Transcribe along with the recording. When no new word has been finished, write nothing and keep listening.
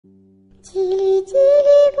Tili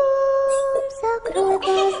Tili Bom, закрой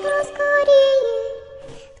глаза скорее.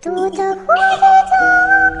 Кто-то ходит за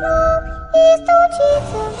окном и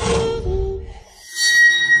стучится в двери.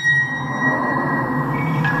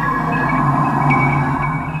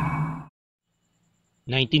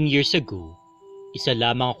 19 years ago, isa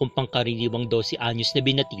lamang akong pangkaraniwang 12 anyos na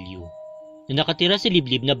binatilyo na nakatira sa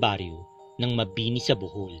liblib na baryo ng Mabini sa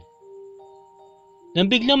Bohol. Nang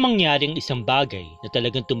biglang mangyari ang isang bagay na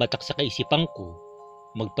talagang tumatak sa kaisipan ko,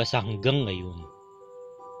 magpasa hanggang ngayon.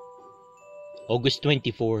 August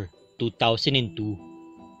 24,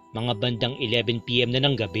 2002, mga bandang 11 PM na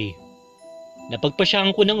ng gabi.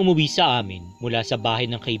 Napagpasyahan ko nang umuwi sa amin mula sa bahay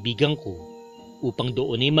ng kaibigan ko upang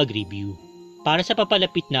doon ay mag-review para sa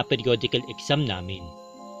papalapit na periodical exam namin.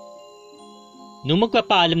 Nung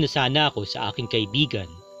magpapaalam na sana ako sa aking kaibigan,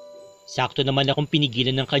 sakto naman akong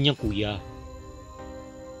pinigilan ng kanyang kuya.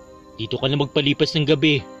 Dito ka na magpalipas ng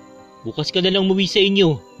gabi. Bukas ka na lang umuwi sa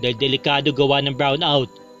inyo dahil delikado gawa ng brownout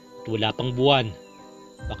at wala pang buwan.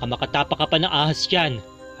 Baka makatapa ka pa ng ahas yan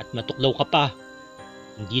at matuklaw ka pa.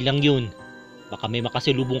 Hindi lang yun, baka may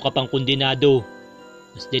makasalubong ka pang kondenado.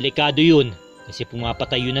 Mas delikado yun kasi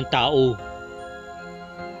pumapatay yun ng tao.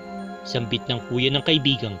 Sambit ng kuya ng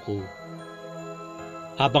kaibigan ko.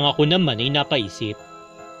 Habang ako naman ay napaisip,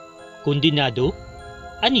 kondenado?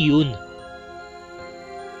 Ano yun?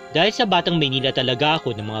 Dahil sa batang Maynila talaga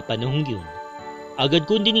ako ng mga panahong yun, agad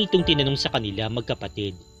ko dinitong tinanong sa kanila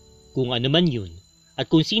magkapatid kung ano man yun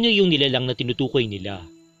at kung sino yung nilalang na tinutukoy nila.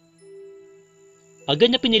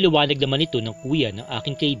 Agad na piniliwanag naman ito ng kuya ng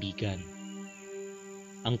aking kaibigan.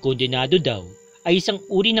 Ang kondenado daw ay isang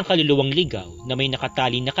uri ng kaluluwang ligaw na may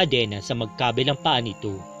nakatali na kadena sa magkabilang paa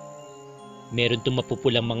nito. Meron itong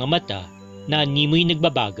mapupulang mga mata na animoy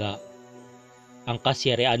nagbabaga. Ang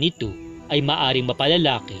kasyarean nito ay maaring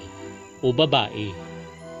mapalalaki o babae.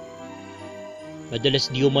 Madalas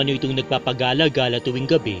di umano itong nagpapagala-gala tuwing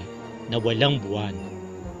gabi na walang buwan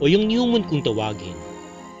o yung new moon kung tawagin.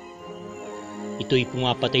 Ito'y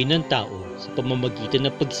pumapatay ng tao sa pamamagitan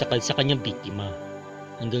ng pagsakal sa kanyang biktima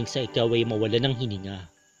hanggang sa ikaw ay mawala ng hininga.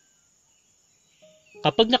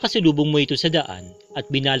 Kapag nakasalubong mo ito sa daan at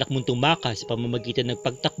binalak mong tumakas sa pamamagitan ng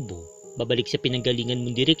pagtakbo babalik sa pinanggalingan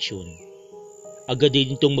mong direksyon, agad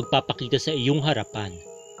din itong magpapakita sa iyong harapan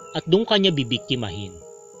at doon kanya bibiktimahin.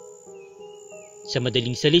 Sa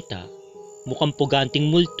madaling salita, mukhang puganting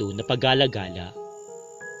multo na pagala-gala.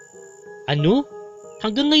 Ano?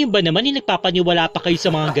 Hanggang ngayon ba naman nagpapaniwala pa kayo sa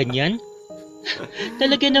mga ganyan?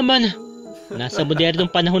 Talaga naman, nasa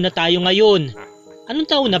modernong panahon na tayo ngayon. Anong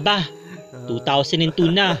taon na ba?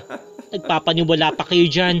 2002 na. Nagpapaniwala pa kayo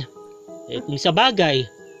dyan. Kung sa bagay,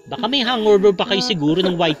 baka may hangover pa kayo siguro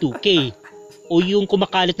ng Y2K. O yung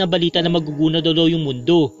kumakalat na balita na maguguna daw yung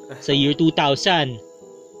mundo sa year 2000.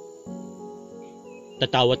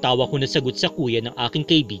 Tatawa-tawa ko na sagot sa kuya ng aking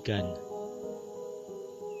kaibigan.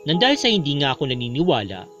 Nandahil sa hindi nga ako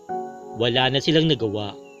naniniwala, wala na silang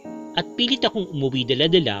nagawa at pilit akong umuwi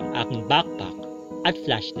dala-dala ang aking backpack at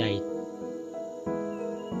flashlight.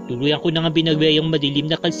 Tuluyan ko na nga binagwayang madilim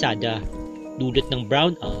na kalsada, dulot ng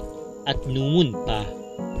brownout at numun pa.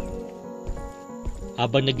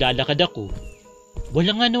 Habang naglalakad ako,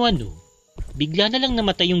 walang ano-ano, bigla na lang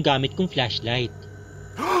namatay yung gamit kong flashlight.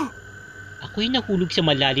 Ako'y nahulog sa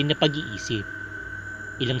malalim na pag-iisip.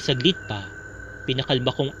 Ilang saglit pa,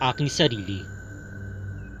 pinakalma kong aking sarili.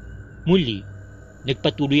 Muli,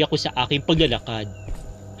 nagpatuloy ako sa aking paglalakad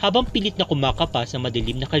habang pilit na kumakapa sa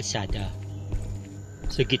madilim na kalsada.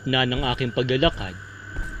 Sa gitna ng aking paglalakad,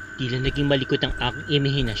 tila naging malikot ang aking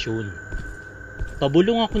imahinasyon.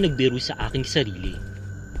 Pabulong ako nagbiro sa aking sarili.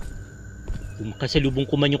 Kung makasalubong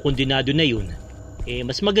ko man yung kondenado na yun,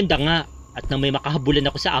 mas maganda nga at nang may makahabulan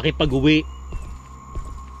ako sa aking pag-uwi.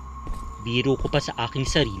 Biro ko pa sa aking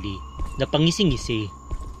sarili na pangising-ngisi.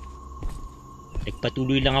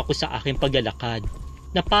 Nagpatuloy lang ako sa aking paglalakad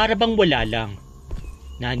na para bang wala lang.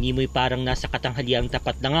 Nanimoy parang nasa katanghaliang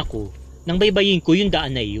tapat lang ako nang baybayin ko yung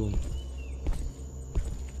daan na iyon.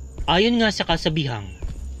 Ayon nga sa kasabihang,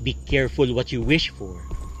 be careful what you wish for.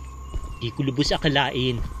 Di ko lubos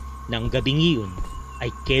akalain na ang gabing iyon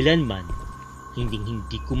ay kailanman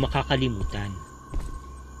hindi ko makakalimutan.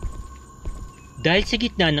 Dahil sa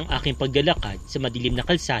gitna ng aking paglalakad sa madilim na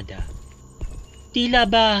kalsada, tila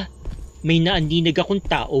ba may naaninag akong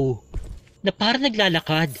tao na parang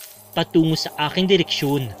naglalakad patungo sa aking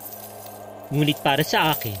direksyon. Ngunit para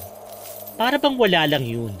sa akin, para bang wala lang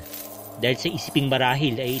yun dahil sa isiping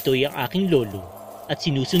marahil ay ito ang aking lolo at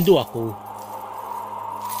sinusundo ako.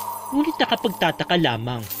 Ngunit nakapagtataka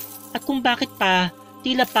lamang at kung bakit pa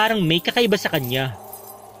tila parang may kakaiba sa kanya.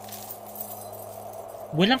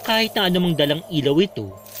 Walang kahit na anumang dalang ilaw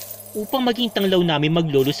ito upang maging tanglaw namin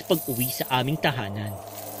maglolo sa pag-uwi sa aming tahanan.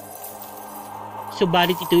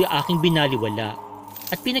 Subalit ito'y aking binaliwala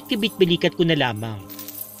at pinagkibit-bilikat ko na lamang.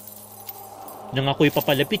 Nang ako'y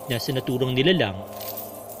papalapit na sa naturang nilalang,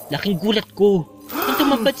 laking gulat ko nang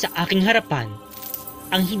tumambad sa aking harapan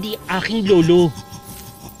ang hindi aking lolo,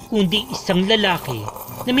 kundi isang lalaki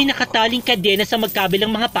na may nakataling kadena sa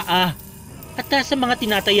magkabilang mga paa at nasa mga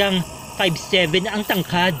tinatayang 5'7" ang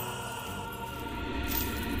tangkad.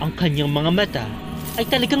 Ang kanyang mga mata ay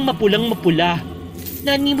talagang mapulang-mapula na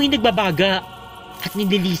animoy nagbabaga at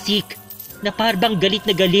ninilisik na parang galit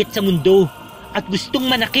na galit sa mundo at gustong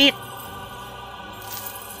manakit.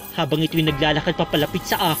 Habang ito'y naglalakad papalapit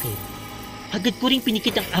sa akin, agad ko ring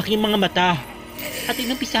pinikit ang aking mga mata at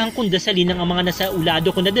inumpisahan kong dasalin ang mga nasa ulado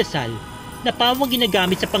ko na dasal na pawang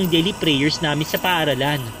ginagamit sa pang-daily prayers namin sa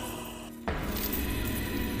paaralan.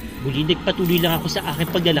 Muli nagpatuloy lang ako sa aking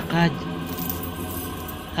paglalakad.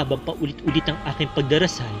 Habang paulit-ulit ang aking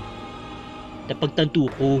pagdarasal, napagtanto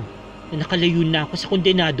ko na nakalayo na ako sa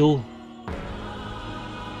kondenado.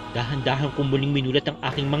 Dahan-dahan kong muling minulat ang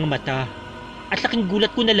aking mga mata at laking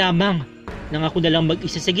gulat ko na lamang nang ako na lang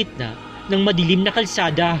mag-isa sa gitna ng madilim na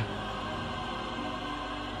kalsada.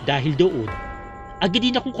 Dahil doon, agad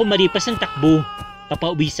din akong kumaripas ng takbo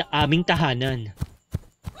papauwi sa aming tahanan.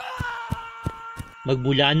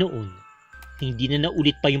 Magmula noon, hindi na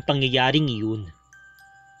naulit pa yung pangyayaring iyon.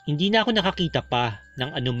 Hindi na ako nakakita pa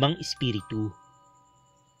ng anumang espiritu.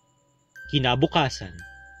 Kinabukasan,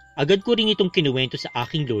 agad ko rin itong kinuwento sa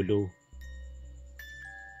aking lolo.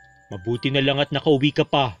 Mabuti na lang at nakauwi ka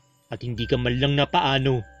pa at hindi ka man lang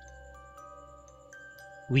napaano.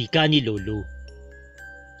 Wika ni lolo.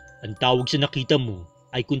 Ang tawag sa nakita mo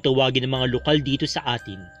ay kung tawagin ng mga lokal dito sa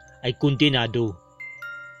atin ay kondenado.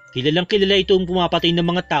 Kilalang kilala itong pumapatay ng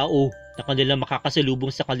mga tao na kanilang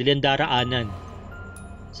makakasalubong sa kanilang daraanan.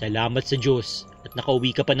 Salamat sa Diyos at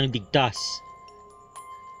nakauwi ka pa ng ligtas.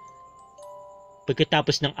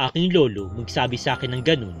 Pagkatapos ng aking lolo magsabi sa akin ng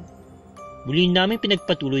ganun, muli namin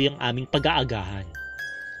pinagpatuloy ang aming pag-aagahan.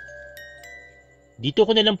 Dito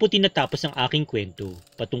ko na lang po tinatapos ang aking kwento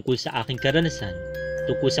patungkol sa aking karanasan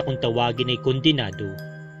tungkol sa kung tawagin ay kondenado.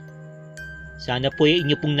 Sana po ay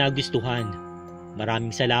inyo pong nagustuhan.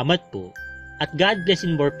 Maraming salamat po at God bless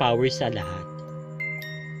and more power sa lahat.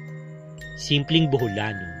 Simpleng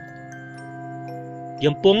Boholano.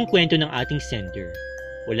 Yan po ang kwento ng ating sender.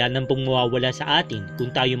 Wala nang pong mawawala sa atin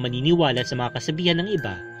kung tayo maniniwala sa mga kasabihan ng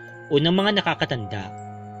iba o ng mga nakakatanda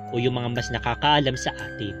o yung mga mas nakakaalam sa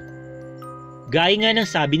atin. Gaya nga ng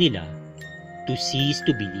sabi nila, to see is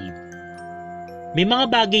to believe. May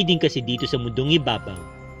mga bagay din kasi dito sa mundong ibabaw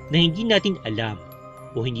na hindi natin alam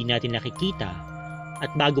o hindi natin nakikita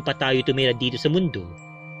at bago pa tayo tumira dito sa mundo,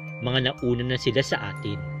 mga nauna na sila sa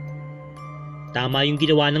atin. Tama yung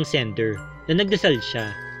ginawa ng sender na nagdasal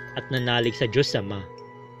siya at nanalig sa Diyos Ama.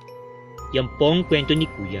 Yan po ang kwento ni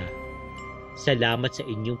Kuya. Salamat sa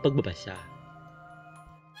inyong pagbabasa.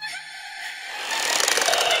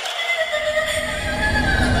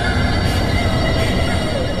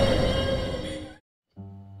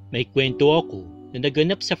 May kwento ako na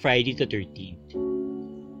naganap sa Friday the 13th.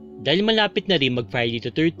 Dahil malapit na rin mag-Friday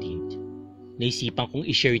the 13th, naisipan kong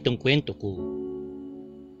i-share itong kwento ko.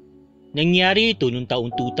 Nangyari ito noong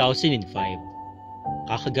taong 2005.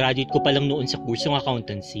 Kakagraduate ko pa lang noon sa kursong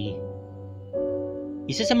accountancy.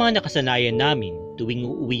 Isa sa mga nakasanayan namin tuwing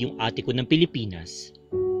uuwi yung ate ko ng Pilipinas,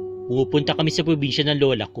 pumupunta kami sa probinsya ng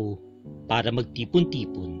lola ko para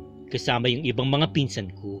magtipon-tipon kasama yung ibang mga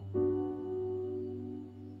pinsan ko.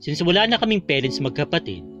 Since wala na kaming parents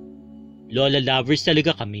magkapatid, lola lovers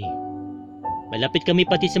talaga kami. Malapit kami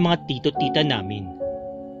pati sa mga tito-tita namin.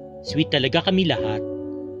 Sweet talaga kami lahat.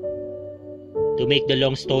 To make the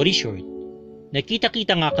long story short,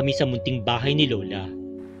 nakita-kita nga kami sa munting bahay ni lola.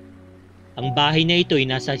 Ang bahay na ito ay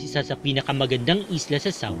nasa isa sa pinakamagandang isla sa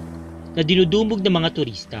South na dinudumog ng mga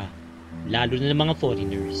turista, lalo na ng mga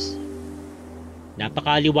foreigners.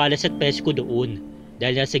 Napakaliwalas at presko doon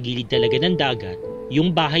dahil nasa gilid talaga ng dagat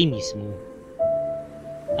yung bahay mismo.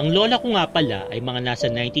 Ang lola ko nga pala ay mga nasa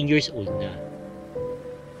 19 years old na.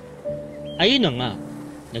 Ayun na nga,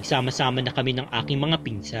 nagsama-sama na kami ng aking mga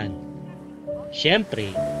pinsan. Siyempre,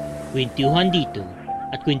 kwentuhan dito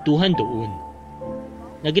at kwentuhan doon.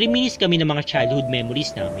 Nagreminis kami ng mga childhood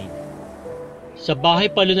memories namin. Sa bahay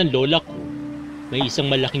pala ng lola ko, may isang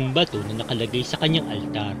malaking bato na nakalagay sa kanyang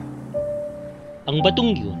altar. Ang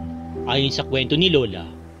batong yun, ayon sa kwento ni lola,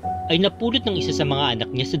 ay napulot ng isa sa mga anak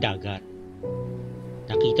niya sa dagat.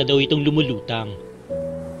 Nakita daw itong lumulutang.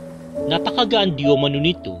 Napakagaan di umano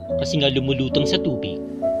nito kasi nga lumulutang sa tubig.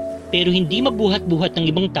 pero hindi mabuhat-buhat ng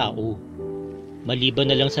ibang tao. Maliban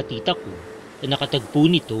na lang sa tita ko na nakatagpo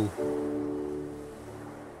nito.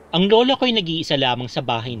 Ang lola ko ay nag-iisa lamang sa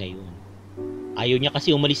bahay na yun. Ayaw niya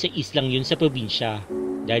kasi umalis sa islang yun sa probinsya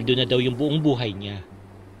dahil doon na daw yung buong buhay niya.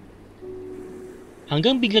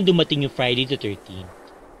 Hanggang biglang dumating yung Friday the 13th.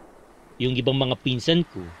 Yung ibang mga pinsan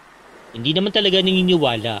ko, hindi naman talaga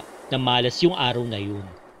naniniwala na malas yung araw na yun.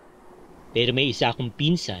 Pero may isa akong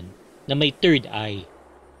pinsan na may third eye.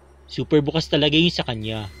 Super bukas talaga yun sa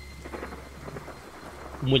kanya.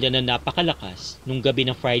 Umulan na napakalakas nung gabi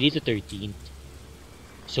ng Friday the 13th.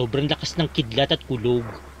 Sobrang lakas ng kidlat at kulog.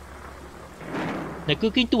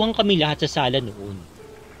 Nagkukwentuhan kami lahat sa sala noon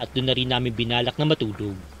at doon na rin namin binalak na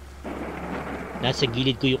matulog. Nasa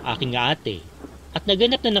gilid ko yung aking ate at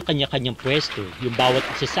naganap na ng kanya-kanyang pwesto yung bawat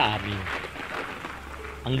isa sa amin.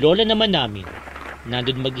 Ang lola naman namin,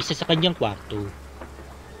 nandun mag-isa sa kanyang kwarto.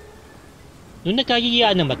 Nung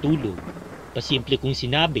nagkayayaan na matulog, pasimple kong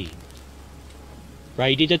sinabi,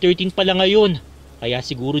 Friday the 13th pala ngayon, kaya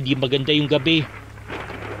siguro di maganda yung gabi.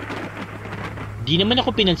 Di naman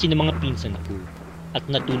ako pinansin ng mga pinsan ko at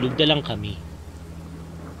natulog na lang kami.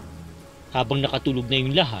 Habang nakatulog na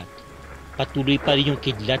yung lahat, patuloy pa rin yung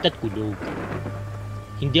kidlat at kulog.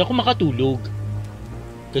 Hindi ako makatulog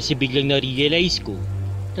kasi biglang na-realize ko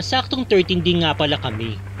na saktong 13 din nga pala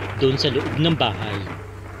kami doon sa loob ng bahay.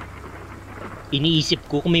 Iniisip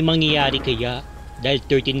ko kung may mangyayari kaya dahil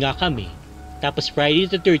 13 nga kami tapos Friday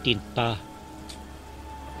the 13th pa.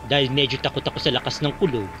 Dahil medyo takot ako sa lakas ng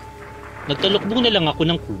kulog, nagtalokbong na lang ako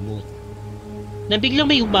ng kumot. Nang biglang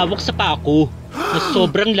may humawak sa paa ko na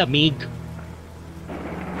sobrang lamig.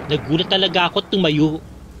 Nagulat talaga ako at tumayo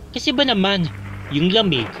kasi ba naman yung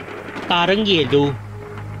lamig parang yelo.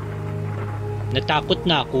 Natakot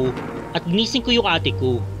na ako at ginising ko yung ate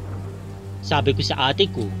ko. Sabi ko sa ate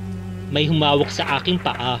ko, may humawak sa aking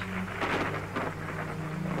paa.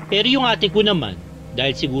 Pero yung ate ko naman,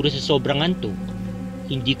 dahil siguro sa sobrang antok,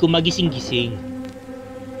 hindi ko magising-gising.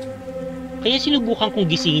 Kaya sinubukan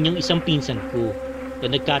kong gisingin yung isang pinsan ko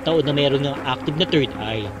na nagkataon na meron ng active na third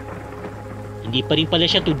eye. Hindi pa rin pala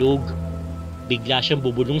siya tulog. Bigla siyang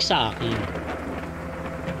bubulong sa akin.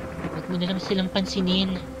 Huwag mo na lang silang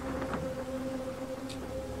pansinin.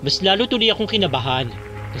 Mas lalo tuloy akong kinabahan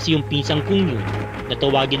kasi yung pinsang kong yun,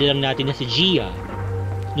 natawagin na lang natin na si Gia,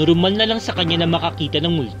 normal na lang sa kanya na makakita ng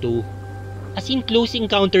multo. As in close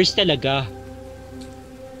encounters talaga.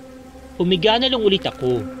 Humiga na lang ulit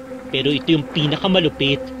ako, pero ito yung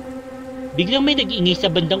pinakamalupit. Biglang may nag-iingay sa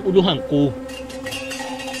bandang uluhan ko.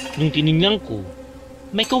 Nung tinignan ko,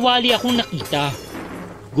 may kawali akong nakita.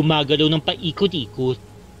 Gumagalaw ng paikot-ikot.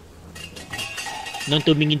 Nang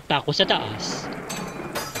tumingin pa ako sa taas,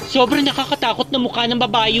 sobrang nakakatakot na mukha ng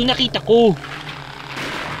babae yung nakita ko.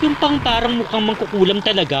 Yung pang parang mukhang mangkukulam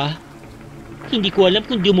talaga. Hindi ko alam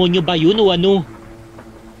kung demonyo ba yun o ano.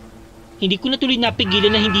 Hindi ko na tuloy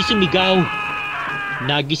napigilan na hindi sumigaw.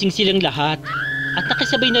 Nagising silang lahat at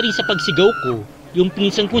nakasabay na rin sa pagsigaw ko yung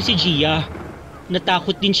pinsan kong si Gia.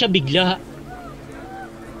 Natakot din siya bigla.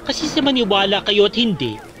 Kasi sa maniwala kayo at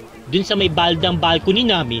hindi, dun sa may baldang balcony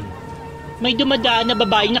namin, may dumadaan na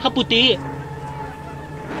babaeng nakaputi.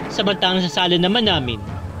 Samantalang sa sala naman namin,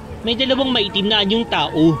 may dalawang maitim na anyong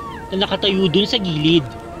tao na nakatayo dun sa gilid.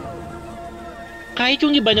 Kahit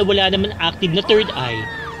yung iba na wala naman active na third eye,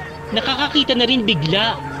 nakakakita na rin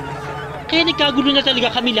bigla. Kaya nagkagulo na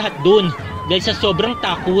talaga kami lahat dun dahil sa sobrang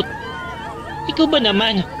takot. Ikaw ba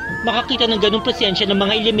naman makakita ng ganong presensya ng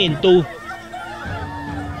mga elemento?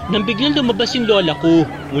 Nang biglang lumabas yung lola ko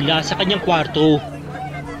mula sa kanyang kwarto,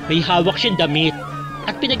 may hawak siyang damit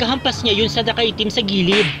at pinaghahampas niya yun sa nakaitim sa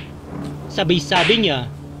gilid. Sabay-sabi niya,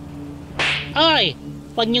 "Ay,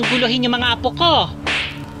 huwag niyang guluhin yung mga apo ko."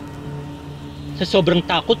 Sa sobrang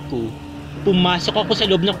takot ko, pumasok ako sa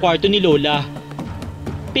loob ng kwarto ni lola.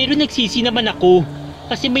 Pero nagsisi naman ako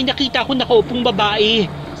kasi may nakita ko nakaupong babae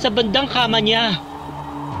sa bandang kama niya.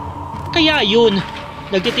 Kaya yun,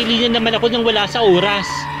 nagtitilinan naman ako ng wala sa oras.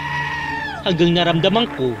 Hanggang naramdaman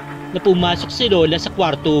ko na pumasok si lola sa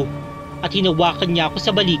kwarto at hinawakan niya ako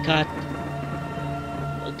sa balikat.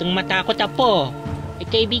 "Huwag kang matakot, apo. Ay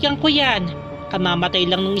kaibigan ko yan. Kamamatay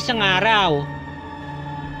lang nung isang araw."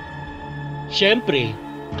 Siyempre,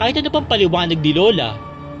 kahit ano pang paliwanag ni lola,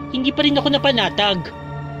 hindi pa rin ako napanatag.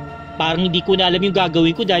 Parang hindi ko na alam yung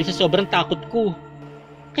gagawin ko dahil sa sobrang takot ko.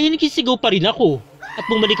 Kaya nagsisigaw pa rin ako at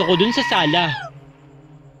bumalik ako dun sa sala.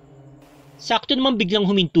 Sakto naman biglang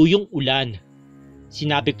huminto yung ulan.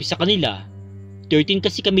 Sinabi ko sa kanila, 13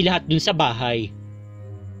 kasi kami lahat dun sa bahay.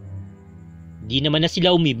 Di naman na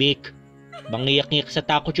sila umimik. Mangiyak-ngiyak sa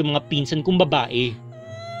takot yung mga pinsan kong babae.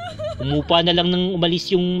 Umupa na lang nang umalis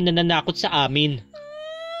yung nananakot sa amin.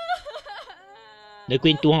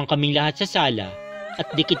 Nagkwentuhan kaming lahat sa sala at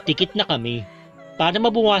dikit-dikit na kami para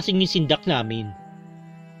mabawasan yung sindak namin.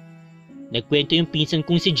 Nagkwento yung pinsan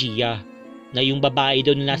kong si Gia na yung babae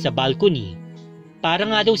daw na nasa balcony para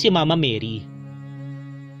nga daw si Mama Mary.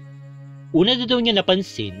 Una na daw niya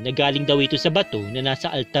napansin na galing daw ito sa bato na nasa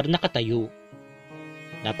altar nakatayo.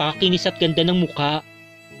 Napakakinis at ganda ng mukha,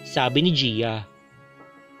 sabi ni Gia.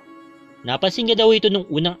 Napansin niya daw ito nung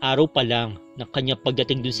unang araw pa lang ng kanyang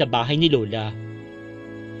pagdating dun sa bahay ni Lola.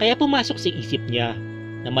 Kaya pumasok sa isip niya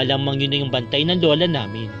na malamang yun na yung bantay ng lola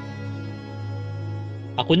namin.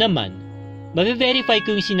 Ako naman, mabe-verify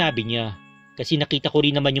ko yung sinabi niya kasi nakita ko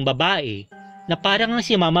rin naman yung babae na parang ang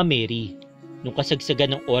si Mama Mary nung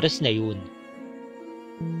kasagsagan ng oras na yun.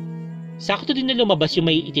 Sakto din na lumabas yung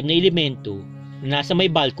may itim na elemento na nasa may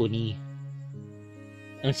balcony.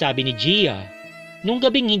 Ang sabi ni Gia, nung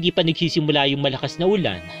gabing hindi pa nagsisimula yung malakas na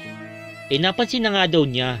ulan, napansin na nga daw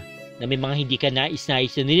niya na may mga hindi ka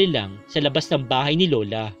nais-nais na nilalang sa labas ng bahay ni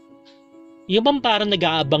Lola. Yung bang parang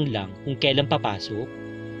nag-aabang lang kung kailan papasok?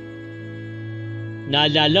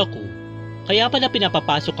 Naalala ko, kaya pala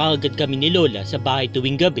pinapapasok agad kami ni Lola sa bahay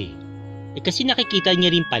tuwing gabi, kasi nakikita niya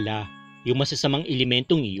rin pala yung masasamang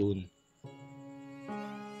elementong iyon.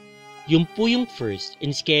 Yun po yung first and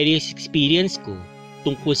scariest experience ko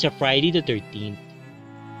tungkol sa Friday the 13th.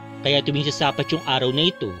 Kaya tuwing sasapat yung araw na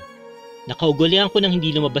ito, nakaugalian ko nang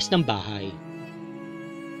hindi lumabas ng bahay.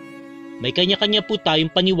 May kanya-kanya po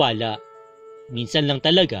tayong paniwala. Minsan lang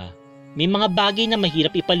talaga, may mga bagay na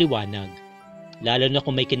mahirap ipaliwanag, lalo na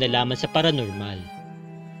kung may kinalaman sa paranormal.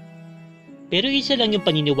 Pero isa lang yung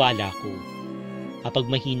paniniwala ko. Kapag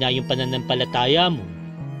mahina yung pananampalataya mo,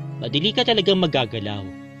 madali ka talagang magagalaw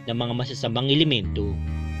ng mga masasamang elemento.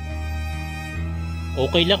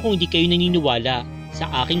 Okay lang kung hindi kayo naniniwala sa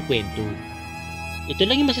aking kwento. Ito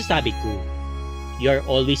lang yung masasabi ko. You are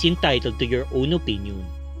always entitled to your own opinion.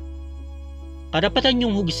 Karapatan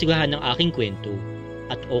yung hugisuhan ng aking kwento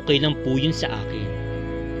at okay lang po yun sa akin.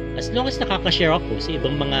 As long as nakakashare ako sa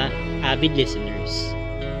ibang mga avid listeners.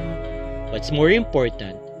 What's more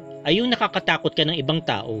important ay yung nakakatakot ka ng ibang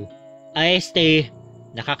tao ay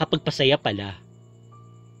nakakapagpasaya pala.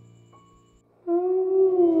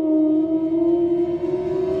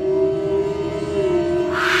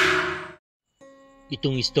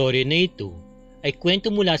 Itong istorya na ito ay kwento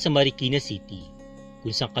mula sa Marikina City,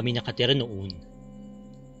 kung saan kami nakatira noon.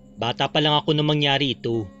 Bata pa lang ako nang mangyari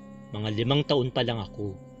ito, mga 5 taon pa lang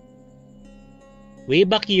ako. Way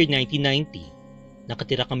back year 1990,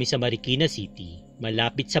 nakatira kami sa Marikina City,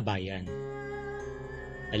 malapit sa bayan.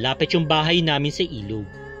 Malapit yung bahay namin sa ilog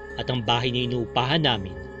at ang bahay na inuupahan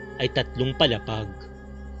namin ay 3 palapag.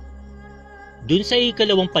 Doon sa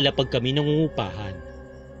ikalawang palapag kami nangungupahan.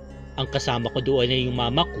 Ang kasama ko doon ay yung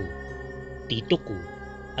mama ko, tito ko,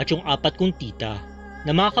 at yung 4 kong tita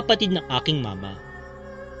na mga kapatid ng aking mama.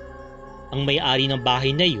 Ang may-ari ng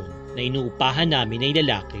bahay na yun na inuupahan namin ay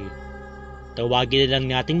lalaki. Tawagin na lang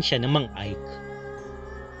natin siya na Mang Ike.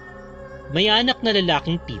 May anak na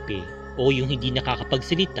lalaking Pipe o yung hindi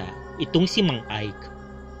nakakapagsalita, itong si Mang Ike.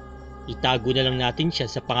 Itago na lang natin siya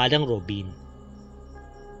sa pangalang Robin.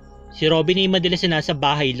 Si Robin ay madalas na nasa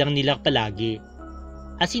bahay lang nila palagi.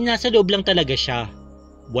 As in, nasa loob lang talaga siya,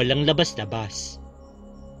 walang labas-labas.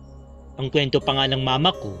 Ang kwento pa nga ng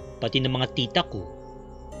mama ko, pati ng mga tita ko,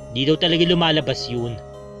 di daw talaga lumalabas yun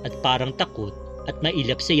at parang takot at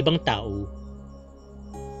mailap sa ibang tao.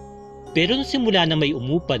 Pero nung simula na may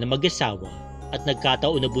umupa na mag-asawa at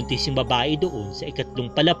nagkataon na buntis yung babae doon sa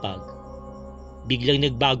ikatlong palapag, biglang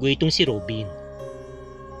nagbago itong si Robin.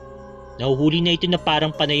 Nahuhuli na ito na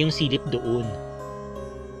parang panay yung silip doon.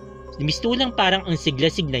 Nimistulang parang ang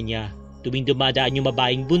sigla-sigla niya tuwing dumadaan yung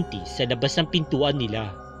babaeng buntis sa labas ng pintuan nila.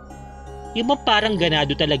 Yung parang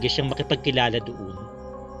ganado talaga siyang makipagkilala doon.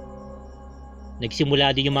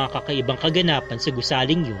 Nagsimula din yung mga kakaibang kaganapan sa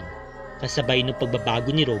gusaling yun kasabay ng pagbabago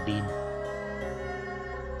ni Robin.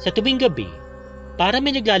 Sa tuwing gabi, para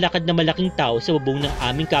may naglalakad na malaking tao sa bubong ng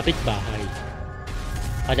aming kapitbahay.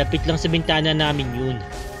 Kalapit lang sa bintana namin yun,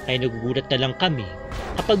 kaya nagugulat na lang kami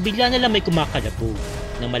kapag bigla na lang may kumakalabog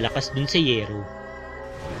na malakas dun sa yero.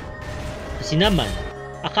 Kasi naman,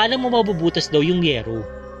 akala mo mabubutas daw yung yero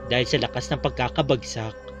dahil sa lakas ng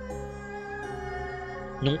pagkakabagsak.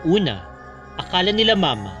 Nung una, akala nila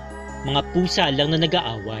mama, mga pusa lang na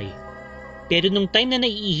nag-aaway. Pero nung time na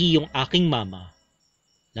naiihi yung aking mama,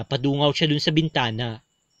 napadungaw siya dun sa bintana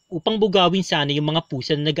upang bugawin sana yung mga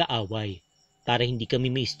pusa na nag-aaway para hindi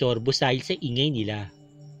kami maistorbo dahil sa ingay nila.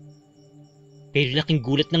 Pero laking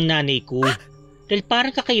gulat ng nanay ko dahil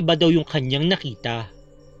parang kakaiba daw yung kanyang nakita.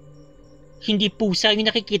 Hindi pusa yung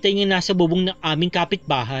nakikita niya nasa bubong ng aming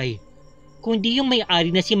kapitbahay, kundi yung may-ari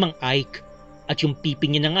na si Mang Ike at yung pipi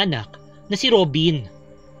niya ng anak na si Robin.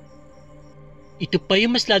 Ito pa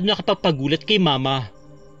yung mas lalo nakapagpagulat kay Mama.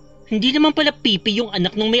 Hindi naman pala pipi yung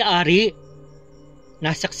anak ng may-ari.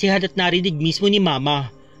 Nasaksihan at narinig mismo ni Mama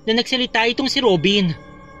na nagsalita itong si Robin.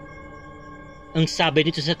 Ang sabi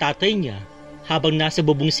nito sa tatay niya habang nasa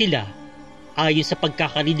bubong sila, ayon sa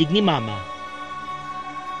pagkakarinig ni Mama,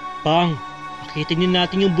 "Pang, akitin niyo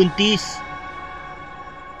natin yung buntis."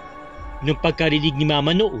 Nung pagkarinig ni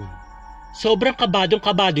Mama noon, sobrang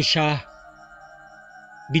kabadong-kabado siya.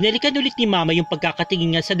 Binalikan ulit ni Mama yung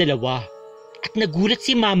pagkakatingin niya sa dalawa at nagulat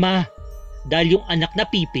si Mama dahil yung anak na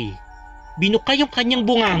pipi binuka yung kanyang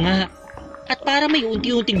bunganga at para may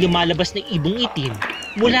unti-unting lumalabas na ibong itim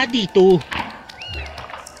mula dito.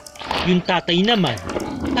 Yung tatay naman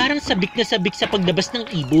parang sabik na sabik sa paglabas ng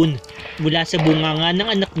ibon mula sa bunganga ng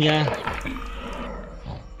anak niya.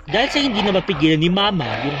 Dahil sa hindi na mapigilan ni Mama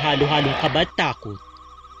yung halo-halong kaba at takot,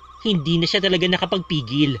 hindi na siya talaga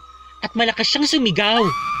nakapagpigil at malakas siyang sumigaw.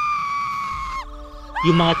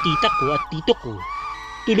 Yung mga tita ko at tito ko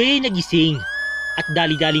tuloy ay nagising at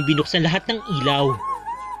dali-daling binuksan lahat ng ilaw.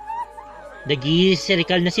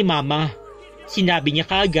 Nag-iiserikal na si Mama. Sinabi niya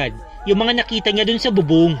kaagad yung mga nakita niya dun sa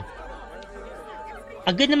bubong.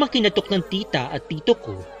 Agad namang kinatok ng tita at tito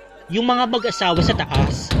ko yung mga mag-asawa sa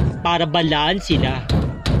taas para balaan sila.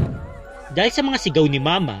 Dahil sa mga sigaw ni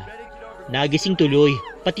Mama, nagising tuloy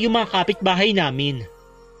pati yung mga kapitbahay namin.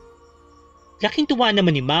 Laking tuwa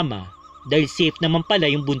naman ni Mama dahil safe naman pala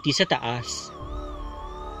yung buntis sa taas.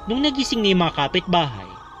 Nung nagising na yung mga kapitbahay,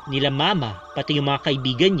 nila Mama pati yung mga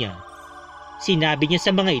kaibigan niya, sinabi niya sa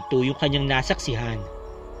mga ito yung kanyang nasaksihan.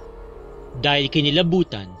 Dahil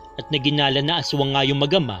kinilabutan at naginala na aswang nga yung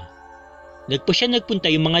mag-ama, nagpunta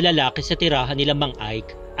yung mga lalaki sa tirahan nila Mang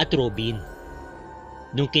Ike at Robin.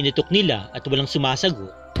 Nung kinitok nila at walang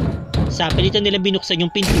sumasagot, sa pilitan nilang binuksan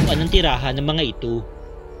yung pintuan ng tirahan ng mga ito.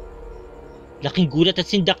 Laking gulat at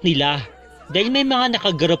sindak nila dahil may mga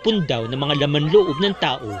nakagarapon daw ng mga laman loob ng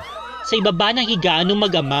tao sa ibaba ng higaan ng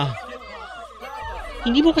mag-ama.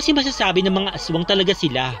 Hindi mo kasi masasabi ng mga aswang talaga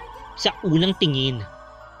sila sa unang tingin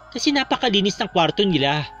kasi napakalinis ng kwarto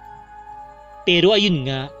nila. Pero ayun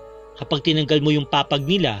nga, kapag tinanggal mo yung papag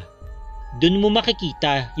nila, dun mo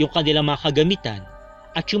makikita yung kanilang mga kagamitan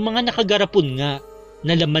at yung mga nakagarapon nga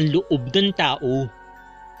na laman loob ng tao.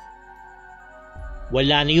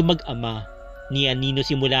 Wala na yung mag-ama ni Anino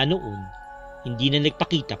simula noon, hindi na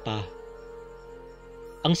nagpakita pa.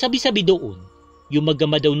 Ang sabi-sabi doon, yung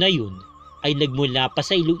mag-ama daw na yun ay nagmula pa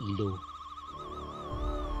sa Iloilo.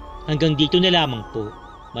 Hanggang dito na lamang po.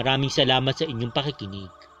 Maraming salamat sa inyong pakikinig.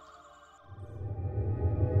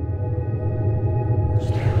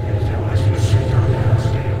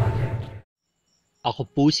 Ako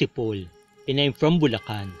po si Paul and I'm from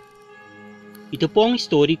Bulacan. Ito po ang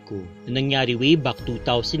story ko na nangyari way back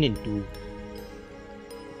 2002.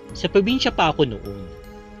 Sa probinsya pa ako noon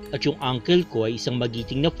at yung uncle ko ay isang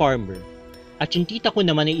magiting na farmer at yung tita ko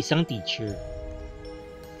naman ay isang teacher.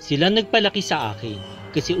 Sila nagpalaki sa akin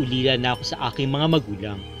kasi ulila na ako sa aking mga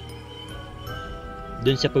magulang.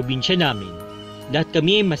 Doon sa probinsya namin, lahat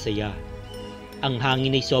kami ay masaya. Ang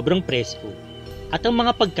hangin ay sobrang presko at ang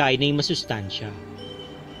mga pagkain ay masustansya.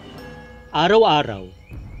 Araw-araw,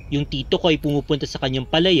 yung tito ko ay pumupunta sa kanyang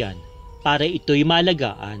palayan para ito'y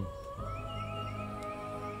malagaan.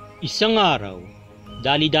 Isang araw,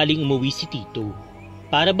 dali-daling umuwi si tito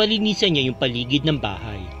para balinisan niya yung paligid ng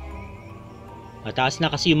bahay. Mataas na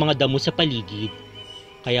kasi yung mga damo sa paligid,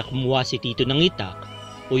 kaya kumuha si tito ng itak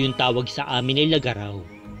o yung tawag sa amin ay lagaraw.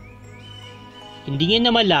 Hindi niya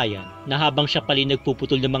namalayan na habang siya pala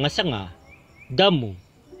nagpuputol ng mga sanga, damo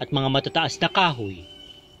at mga matataas na kahoy,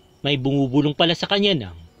 may bumubulong pala sa kanya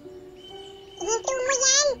ng, "Ito mo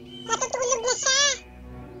yan! Matutulog na siya!"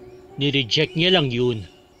 Nireject niya lang yun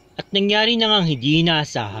at nangyari na ngang hindi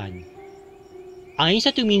inaasahan. Ayon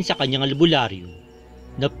sa tumingin sa kanyang albularyo,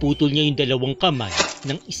 naputol niya yung dalawang kamay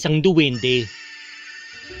ng isang duwende.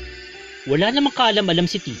 Wala namang kaalam-alam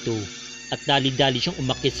si tito at dali-dali siyang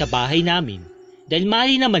umakyat sa bahay namin dahil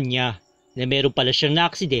mali naman niya na meron pala siyang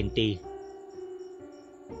na-aksidente.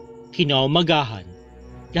 Kinaumagahan,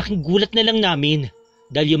 laking gulat na lang namin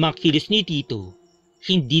dahil yung mga kilos ni tito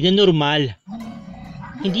hindi na normal.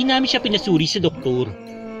 Hindi namin siya pinasuri sa doktor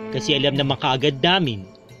kasi alam naman kaagad namin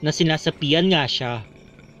na sinasapian nga siya.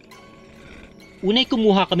 Unay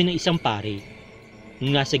kumuha kami ng isang pare.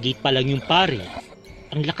 Nung nasa gate pa lang yung pare,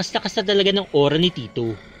 ang lakas-lakas na talaga ng aura ni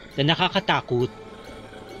tito na nakakatakot.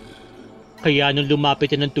 Kaya nung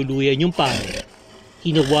lumapit na ng tuluyan yung pare,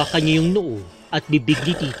 hinawakan niya yung noo at bibig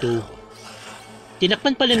ni tito.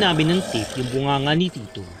 Tinakpan pala namin ng tape yung bunganga ni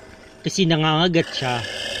Tito kasi nangangagat siya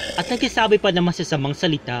at nagsasabi pa ng masasamang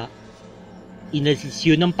salita. Inalis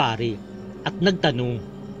yun ng pare at nagtanong,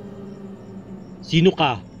 "Sino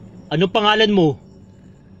ka? Anong pangalan mo?"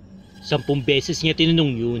 10 beses niya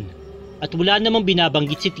tinanong yun at wala namang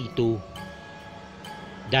binabanggit si Tito.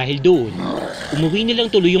 Dahil doon, umuwi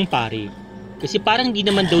nilang tuloy yung pare kasi parang di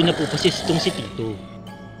naman daw napupasis itong si Tito.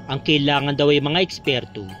 Ang kailangan daw ay mga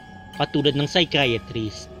eksperto katulad ng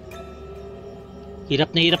psychiatrist.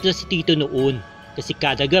 Hirap na si Tito noon kasi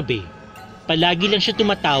kada gabi, palagi lang siya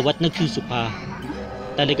tumatawa at nagsusuka.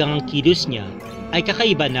 Talagang ang kilos niya ay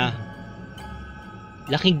kakaiba na.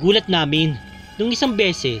 Laking gulat namin nung isang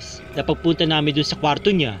beses na pagpunta namin dun sa kwarto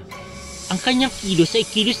niya, ang kanyang kilos ay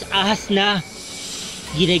kilos ahas na.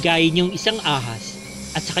 Ginagaya niyang isang ahas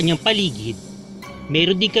at sa kanyang paligid,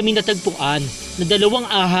 meron din kami natagpuan na 2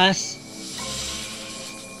 ahas.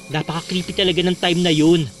 Napaka-creepy talaga ng time na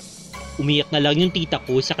yun. Umiyak na lang yung tita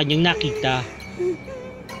ko sa kanyang nakita.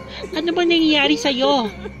 "Ano ba nangyayari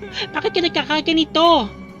sa'yo? Bakit ka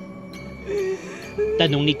nagkakaganito?"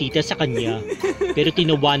 Tanong ni tita sa kanya, pero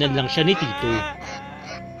tinawanan lang siya ni Tito.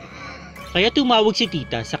 Kaya tumawag si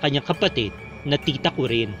tita sa kanyang kapatid na tita ko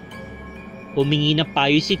rin. Humingi ng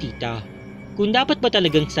payo si tita kung dapat ba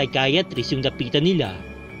talagang psychiatrist yung lapitan nila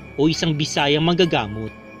o isang Bisayang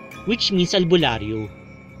manggagamot, which means albularyo.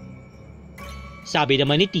 Sabi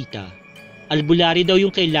naman ni tita, albularyo daw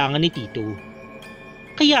yung kailangan ni Tito.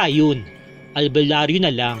 Kaya yun, albularyo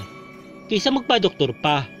na lang. Kaysa magpa-doktor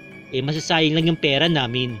pa, masasayang lang yung pera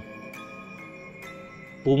namin.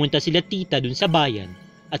 Pumunta sila tita dun sa bayan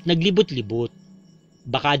at naglibot-libot.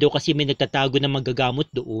 Baka daw kasi may nagtatago ng manggagamot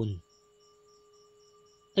doon.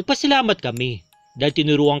 Nagpasalamat kami dahil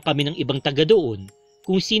tinuruan kami ng ibang taga doon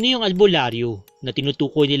kung sino yung albularyo na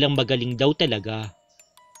tinutukoy nilang magaling daw talaga.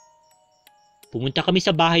 Pumunta kami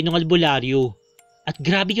sa bahay ng albularyo at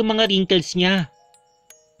grabe yung mga wrinkles niya.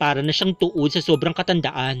 Para na siyang tuod sa sobrang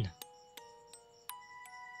katandaan.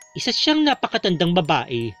 Isa siyang napakatandang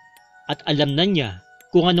babae at alam na niya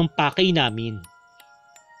kung anong pakay namin.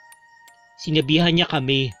 Sinabihan niya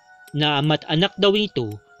kami na ama't anak daw ito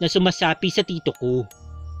na sumasapi sa tito ko.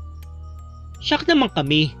 Shock naman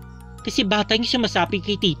kami kasi bata niya sumasapi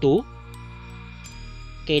kay Tito.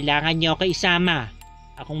 "Kailangan niyo ako isama.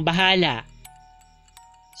 Akong bahala,"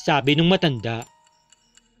 sabi nung matanda.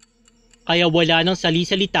 Kaya wala nang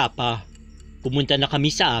sali-salita pa. Pumunta na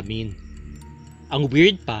kami sa amin. Ang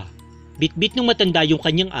weird pa, bitbit nung matanda yung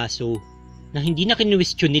kanyang aso na hindi na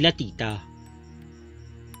kinwestiyon nila tita.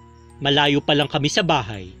 Malayo pa lang kami sa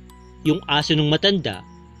bahay, yung aso nung matanda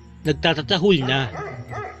nagtatatahol na.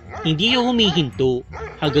 Hindi yung humihinto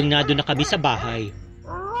hanggang nado na kami sa bahay.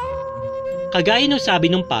 Kagaya nung sabi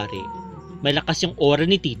ng pare, malakas yung aura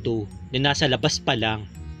ni Tito na nasa labas pa lang.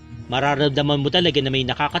 Mararamdaman mo talaga na may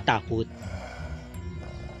nakakatakot.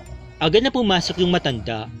 Agad na pumasok yung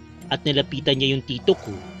matanda at nilapitan niya yung tito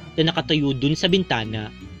ko na nakatayo dun sa bintana.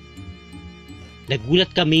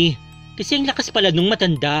 Nagulat kami kasi ang lakas pala nung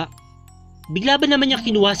matanda. Bigla ba naman niya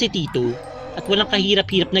kinuha si Tito at walang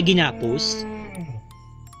kahirap-hirap na ginapos?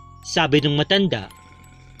 Sabi ng matanda,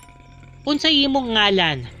 "Unsay imong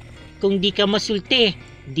ngalan? Kung di ka masulti,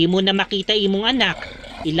 di mo na makita imong anak.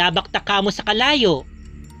 Ilabak ta kamo sa kalayo."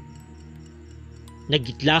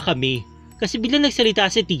 Nagitla kami kasi biglang nagsalita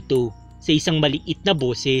si Tito sa isang maliit na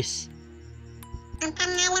boses. "Ang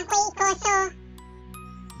pangalan ko ay Ikoso."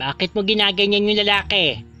 "Bakit mo ginaganyan yung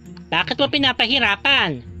lalaki? Bakit mo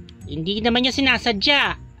pinapahirapan? Hindi naman niya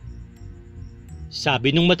sinasadya,"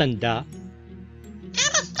 sabi nung matanda.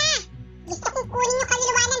 "Basta! Gusto kong kunin yung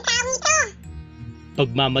kaluluwa ng taong ito."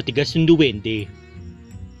 Pagmamatigas ng duwende.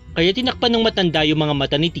 Kaya tinakpan ng matanda yung mga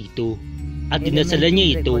mata ni Tito at dinasalan niya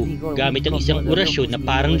ito gamit ang isang orasyon na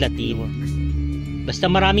parang Latin.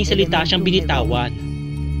 Basta maraming salita siyang binitawan.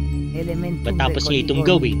 Matapos niya itong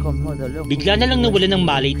gawin, bigla na lang nawala ng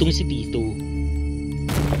malay itong si Tito.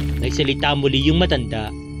 Nagsalita muli yung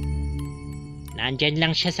matanda. "Nandyan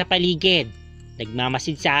lang siya sa paligid.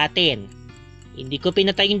 Nagmamasid sa atin. Hindi ko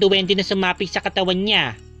pinatay yung duwende na sumapit sa katawan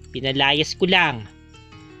niya. Pinalayas ko lang."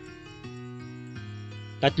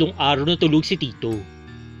 3 araw na tulog si Tito.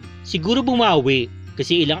 Siguro bumawi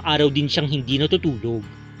kasi ilang araw din siyang hindi natutulog.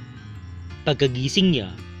 Pagkagising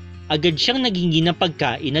niya, agad siyang naghingi ng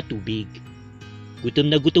pagkain at tubig.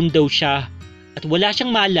 Gutom na gutom daw siya at wala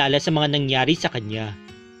siyang maalala sa mga nangyari sa kanya.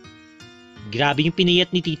 Grabe yung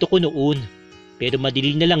pinayat ni Tito ko noon, pero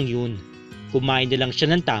madali na lang yun. Kumain na lang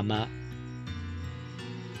siya ng tama.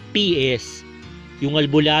 PS, yung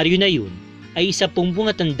albularyo na yun ay isa pong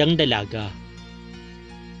bungatandang dalaga.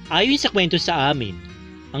 Ayon sa kwento sa amin,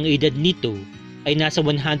 ang edad nito ay nasa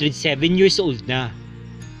 107 years old na.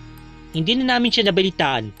 Hindi na namin siya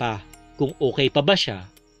nabalitaan pa kung okay pa ba siya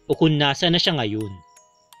o kung nasa na siya ngayon.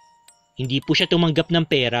 Hindi po siya tumanggap ng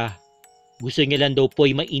pera. Gusto niya lang daw po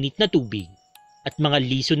ay mainit na tubig at mga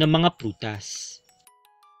liso ng mga prutas.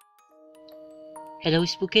 Hello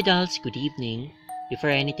Spooky Dolls, good evening.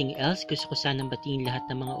 Before anything else, gusto ko sanang batiin lahat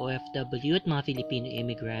ng mga OFW at mga Filipino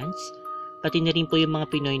immigrants, pati na rin po yung mga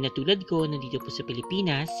Pinoy na tulad ko nandito po sa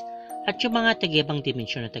Pilipinas at yung mga tagebang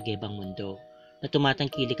dimensyon at tagebang mundo na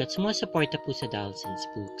tumatangkilik at sumusuporta po sa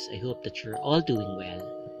Dollsandspooks. I hope that you're all doing well.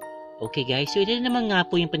 Okay guys, so ito naman nga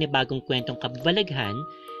po yung panibagong kwentong Kababalaghan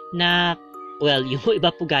na, well, yung iba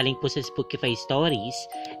po galing po sa Spookify Stories.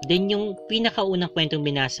 Then yung pinakaunang kwentong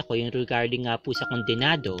binasa ko, yung regarding nga po sa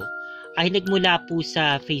kondenado, ay nagmula po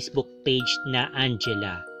sa Facebook page na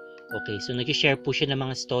Angela. Okay, so nag-share po siya ng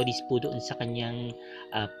mga stories po doon sa kanyang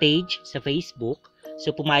page sa Facebook. So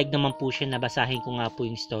pumayag naman po siya na basahin ko nga po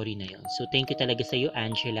yung story na yon. So thank you talaga sa iyo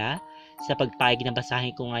Angela sa pagpayag na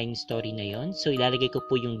basahin ko nga yung story na yon. So ilalagay ko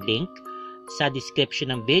po yung link sa description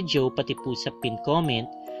ng video pati po sa pin comment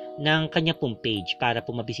ng kanya pong page para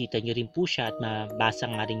po mabisita nyo rin po siya at mabasa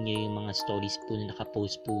nga rin nyo yung mga stories po na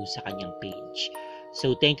nakapost po sa kanyang page.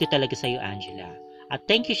 So thank you talaga sa iyo Angela. At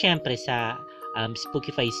thank you syempre sa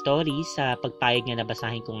Spookify Stories sa pagpayag niya na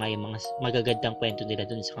basahin ko nga yung mga magagandang kwento nila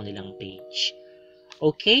dun sa kanilang page.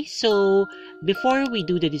 Okay, so before we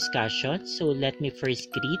do the discussion, so let me first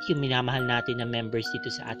greet yung minamahal natin na members dito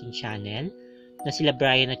sa ating channel na sila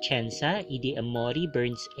Brian Atienza, Edie Amori,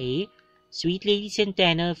 Burns A, Sweet Lady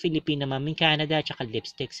Centeno, Filipina Mami Canada, at saka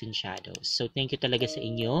Lipsticks and Shadows. So thank you talaga sa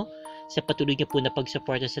inyo sa patuloy niyo po na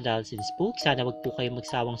pagsuporta sa Dollsandspooks. Sana wag po kayo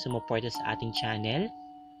magsawang sumuporta sa ating channel.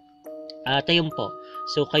 Ayun po.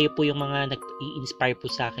 So kayo po yung mga nag-i-inspire po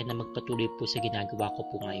sa akin na magpatuloy po sa ginagawa ko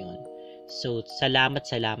po ngayon. So, salamat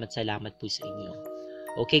po sa inyo.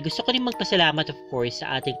 Okay, gusto ko rin magpasalamat of course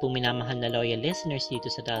sa ating pong minamahal na loyal listeners dito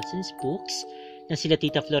sa Dollsandspooks na sila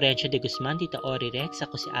Tita Florencia de Guzman, Tita Ori Rex,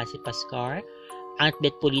 ako si Asi Pascar, Aunt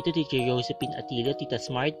Beth Polito, Tita Josephine Atilo, Tita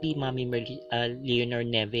Smart B, Mami Leonor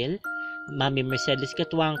Neville, Mami Mercedes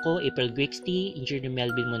Catuangco, April Grixty, Engineer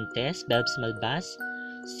Melvin Montes, Babs Malbas,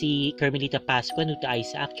 si Carmelita Pascua, Nuta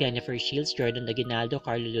Isaac, Jennifer Shields, Jordan Aguinaldo,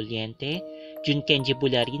 Carlo Loliente, Jun Kenji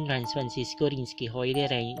Bularin, Franz Francisco, Rinsky Hoyle,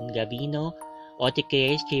 Ryan Gavino, Otik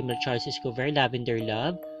Reyes, Jamer Charles Escobar, Lavender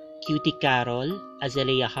Love, Cutie Carol,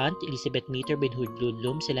 Azalea Hunt, Elizabeth Meter, Benhud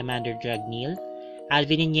Ludlum, Salamander Dragnil,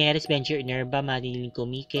 Alvin Inieres, Benjer Inerba, Marilyn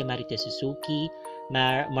Comike, Marita Suzuki,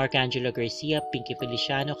 Marcangelo Garcia, Pinky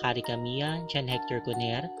Feliciano, Kari Camilla, Jan Hector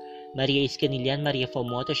Conner, Maria Iscanilian, Maria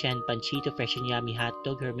Fomoto, Shan Panchito, Fresh and Yummy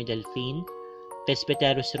Hotdog, Hermie Delphine,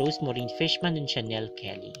 Pespeteros Rose, Maureen Fishman, and Chanel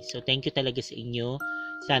Kelly. So thank you talaga sa inyo.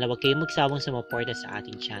 Sana wag kayong magsawang sumuporta sa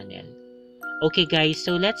ating channel. Okay guys,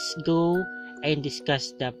 so let's go and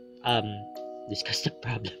discuss the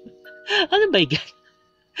problem. Ano ba yan?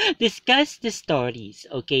 Discuss the stories.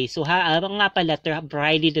 Okay, so nga pala,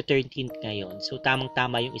 Friday the 13th ngayon. So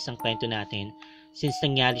tamang-tama yung isang kwento natin since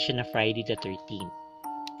nangyari siya na Friday the 13th.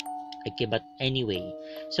 Okay, but anyway.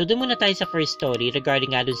 So, doon muna tayo sa first story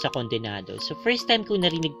regarding nga dun sa kondenado. So, first time ko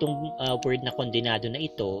narinig tong word na kondenado na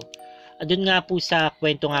ito, doon nga po sa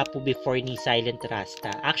kwento nga po before ni Silent Rasta.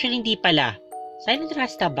 Actually, hindi pala. Silent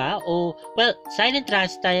Rasta ba? Well, Silent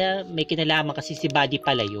Rasta may kinalaman kasi si Buddy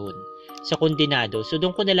pala yun sa kondenado. So,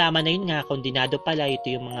 doon ko nalaman na yun nga, kondenado pala, ito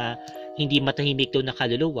yung mga hindi matahimik daw na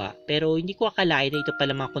kaluluwa. Pero, hindi ko akalain na ito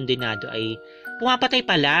pala mga kondenado ay pumapatay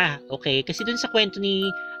pala. Okay? Kasi doon sa kwento ni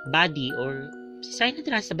Buddy or si Silent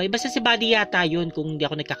Rasta ba? Basta si Buddy yata yun kung hindi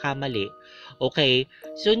ako nagkakamali. Okay?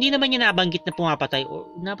 So, hindi naman niya nabanggit na pumapatay o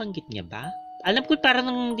nabanggit niya ba? Alam ko parang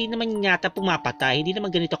hindi naman yata pumapatay. Hindi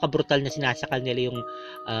naman ganito kabrutal na sinasakal nila yung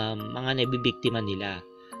mga nabibiktima nila.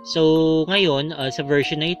 So, ngayon, sa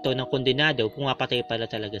version na ito ng kondenado, pumapatay pala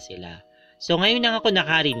talaga sila. So, ngayon lang ako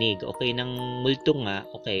nakarinig, okay, ng multo nga,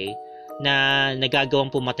 okay, na nagagawang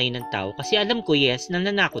pumatay ng tao. Kasi alam ko, yes,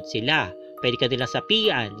 nananakot sila. Pwede ka nilang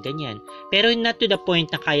sapian, ganyan. Pero not to the point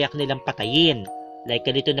na kaya ka nilang patayin. Like,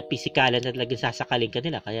 ganito na pisikalan na talagang sasakalin ka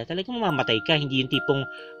nila. Kaya talagang mamamatay ka. Hindi yung tipong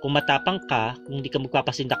kung matapang ka, kung hindi ka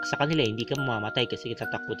magpapasindak sa kanila, hindi ka mamamatay kasi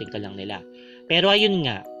tatakutin ka lang nila. Pero ayun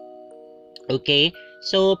nga. Okay?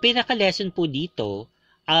 So, pinaka-lesson po dito,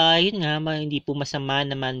 yun nga, hindi po masama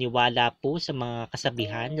na maniwala po sa mga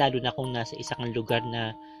kasabihan, lalo na kung nasa isang lugar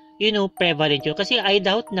na prevalent yun. Kasi I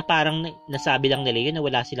doubt na parang nasabi lang nila yun na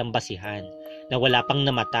wala silang basihan, na wala pang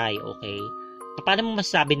namatay, okay? Paano mo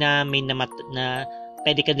masasabi na na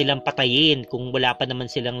pwede ka nilang patayin kung wala pa naman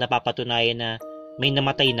silang napapatunayan na may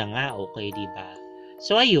namatay na nga, okay, di ba?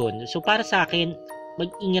 So ayun, so para sa akin,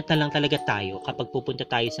 mag-ingat na lang talaga tayo kapag pupunta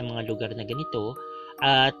tayo sa mga lugar na ganito.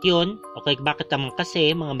 At yun, okay, bakit naman kasi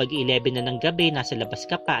mga mag-11 na ng gabi, nasa labas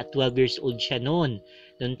ka pa at 12 years old siya noon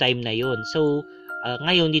time na yon. So,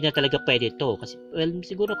 ngayon, hindi na talaga pwede to. Kasi, well,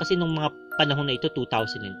 siguro kasi nung mga panahon na ito,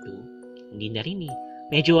 2002, hindi na rin eh.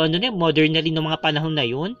 Medyo modern na rin ng mga panahon na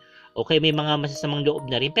yun. Okay, may mga masasamang loob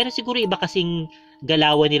na rin. Pero siguro iba kasing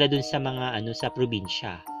galawan nila dun sa mga, sa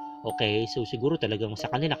probinsya. Okay, so siguro talagang sa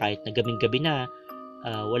kanila, kahit na gabing-gabi na,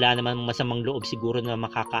 wala namang masamang loob siguro na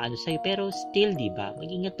makakaano sa'yo, pero still, di ba,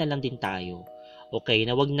 mag-ingat na lang din tayo. Okay,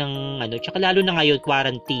 na wag nang, tsaka lalo na ngayon,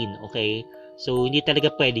 quarantine, okay? So, hindi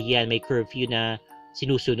talaga pwede yan, may curfew na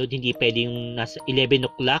sinusunod, hindi pwede yung nasa 11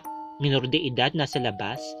 o'clock, minor de edad, nasa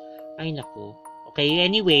labas. Ay, nako. Okay,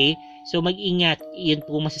 anyway, so mag-ingat, yun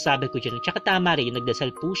po masasabi ko dyan. Tsaka tama rin,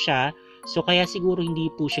 nagdasal po siya, so kaya siguro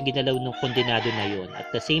hindi po siya ginalaw ng kondenado na yun.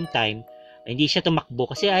 At the same time, hindi siya tumakbo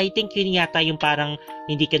kasi I think yun yata yung parang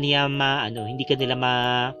hindi ka nila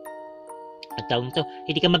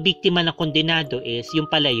hindi ka mabiktima ng kondenado is yung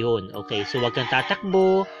pala yun. Okay, so wag kang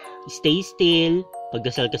tatakbo, stay still,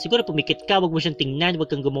 pagdasal ka siguro, pumikit ka, wag mo siyang tingnan, wag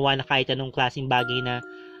kang gumawa na kahit anong klaseng bagay na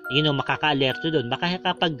makaka-alerto doon. Baka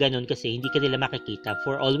kapag ganun kasi hindi ka nila makikita.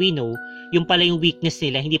 For all we know, yung pala yung weakness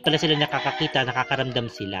nila, hindi pala sila nakakakita, nakakaramdam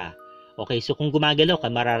sila. Okay, so kung gumagalaw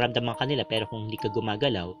ka, mararamdaman ka nila, pero kung hindi ka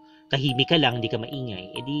gumagalaw, tahimik ka lang, hindi ka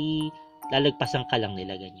maingay, edi lalagpasan ka lang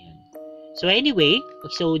nila, ganyan. So anyway,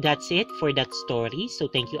 so that's it for that story.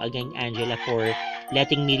 So thank you again, Angela, for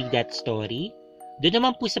letting me read that story. Doon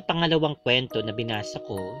naman po sa pangalawang kwento na binasa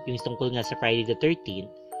ko, yung tungkol nga sa Friday the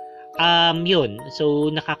 13th, yun, so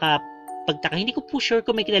nakakapagtaka, hindi ko po sure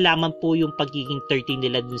kung may kinalaman po yung pagiging 13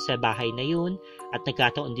 nila dun sa bahay na yun, at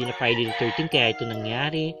nagkataon din na Friday the 13th, kaya ito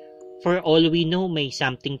nangyari. For all we know, may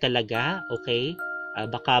something talaga, okay?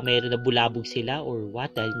 Baka mayroon na bulabog sila or what,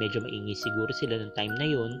 dahil medyo maingay siguro sila ng time na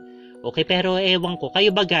yun. Okay, pero ewan ko, kayo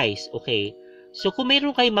ba guys? Okay, so kung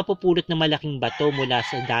mayroon kayo mapupulot na malaking bato mula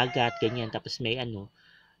sa dagat, ganyan, tapos may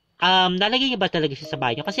lalagay niyo ba talaga siya sa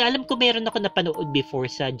bahay niyo? Kasi alam ko meron ako napanood before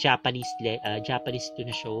sa Japanese to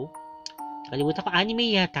na show. Nakalimutan ko,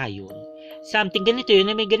 anime yata yun. Something ganito yun,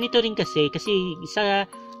 na may ganito rin kasi sa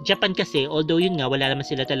Japan kasi, although yun nga, wala naman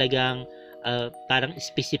sila talagang parang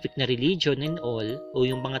specific na religion and all, o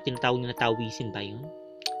yung mga tinatawag na Taoism ba yun?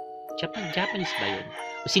 Japanese ba yun?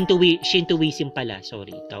 O Shintoism pala,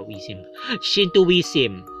 sorry, Taoism.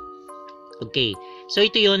 Shintoism. Okay. So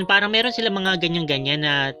ito yun, parang meron sila mga ganyan-ganyan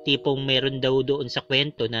na tipong meron daw doon sa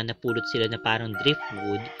kwento na napulot sila na parang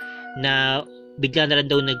driftwood na bigla na lang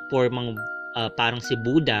daw nagpormang parang si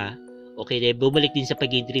Buddha. Okay, bumalik din sa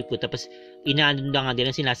pag-driftwood tapos inaano na nga nila,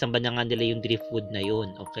 sinasamba na nga nila yung driftwood na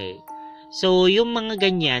yun. Okay. So, yung mga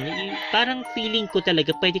ganyan, parang feeling ko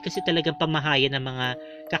talaga, pwede kasi talagang pamahayan ng mga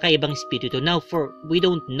kakaibang espiritu. Now, we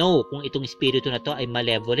don't know kung itong espiritu na to ay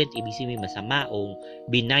malevolent, ibig sabihin masama, o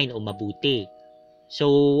benign, o mabuti. So,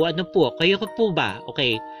 kayo po ba?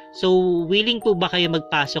 Okay, so, willing po ba kayo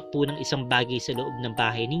magpasok po ng isang bagay sa loob ng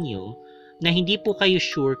bahay ninyo na hindi po kayo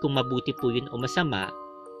sure kung mabuti po yun o masama?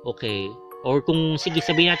 Okay, or kung, sige,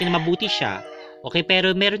 sabihin natin na mabuti siya, okay,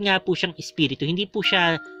 pero meron nga po siyang espiritu, hindi po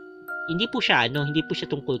siya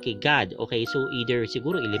tungkol kay God. Okay, so either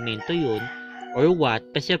siguro elemento yun or what,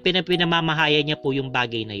 kasi pinamamahayan niya po yung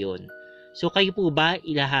bagay na yun. So kayo po ba,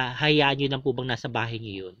 hayaan nyo lang po bang nasa bahay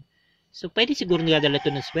niyo yun? So pwede siguro nagdadala to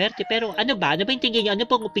ng swerte, pero ano ba yung tingin niyo? Ano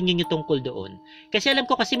pong opinion niyo tungkol doon? Kasi alam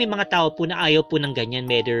ko kasi may mga tao po na ayaw po ng ganyan,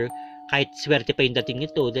 whether kahit swerte pa yung dating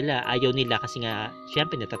nito, ayaw nila kasi nga,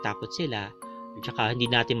 syempre natatakot sila. At saka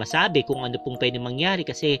hindi natin masabi kung ano pong pwede mangyari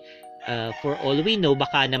kasi for all we know,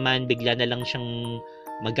 baka naman bigla na lang siyang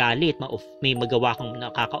magalit, may magawa kang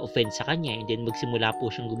nakaka-offend sa kanya, and then magsimula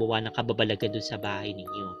po siyang gumawa ng kababalaghan dun sa bahay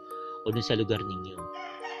ninyo o dun sa lugar ninyo.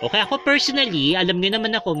 Okay, ako personally, alam niyo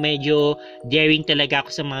naman ako, medyo daring talaga ako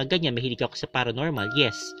sa mga ganyan, mahilig ako sa paranormal,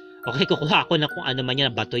 yes. Okay, kukuha ako na kung ano man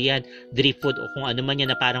yan, bato yan, driftwood, o kung ano man yan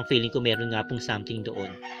na parang feeling ko meron nga pong something doon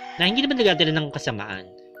na hindi naman nagdadala ng kasamaan.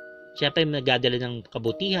 Siyempre, nagdadala ng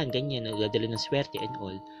kabutihan, ganyan, nagdadala ng swerte and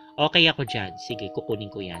all. Okay ako dyan. Sige,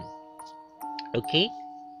 kukunin ko yan. Okay?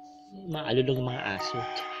 Maalulong yung mga aso.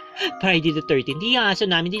 Friday the 13th. Hindi yung aso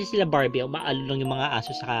namin. Hindi sila Barbie. Maalulong yung mga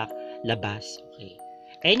aso sa labas. Okay.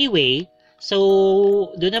 Anyway, so,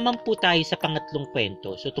 doon naman po tayo sa pangatlong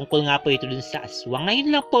kwento. So, tungkol nga po ito dun sa aswang.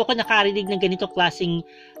 Ngayon lang po ako nakarinig ng ganitong klase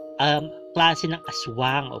ng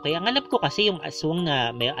aswang. Okay? Ang alam ko kasi yung aswang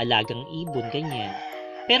na may alagang ibon, ganyan.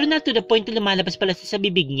 Pero not to the point na lumalabas pala sa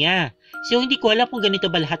bibig niya. So, hindi ko alam kung ganito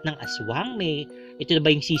ba lahat ng aswang. Ito na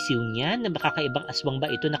ba yung sisiw niya? Na makakaibang aswang ba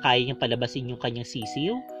ito na kaya niyang palabasin yung kanyang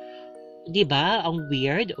sisiw? Diba? Ang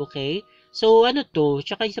weird, okay? So, ano to?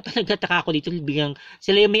 Tsaka isa pa nagtataka ako dito, biglang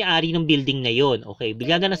sila yung may-ari ng building na yon. Okay,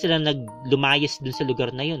 bigla na lang sila lumayas dun sa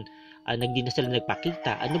lugar na yon. Hindi na sila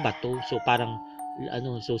nagpakita. Ano ba to? So, parang,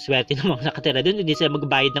 so swerte namang nakatira dun. Hindi sila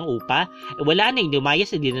magbayad ng upa. Wala na, hindi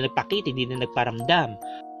lumayas, hindi na nagpakita, hindi na nagparamdam.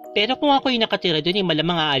 Pero kung ako yung nakatira dun,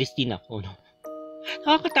 malamang aalis din ako, no?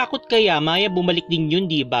 Nakakatakot kaya, Maya, bumalik din yun,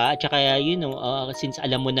 di ba? At saka, since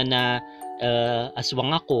alam mo na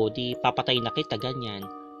aswang ako, di papatay na kita, ganyan.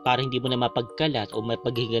 Para hindi mo na mapagkalat o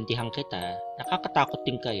mapaghigantihan kita, nakakatakot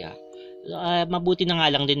din kaya. Mabuti na nga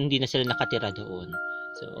lang din hindi na sila nakatira doon.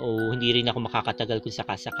 So, hindi rin ako makakatagal kung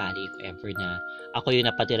sakasakali if ever na ako yung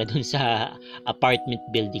napatira doon sa apartment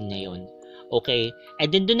building na yon. Okay? And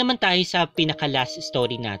then doon naman tayo sa pinaka-last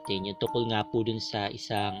story natin, yung tukol nga po doon sa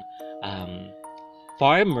isang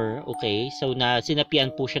farmer, okay? So, sinapian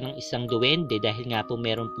po siya ng isang duwende dahil nga po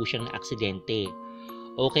meron po siyang aksidente.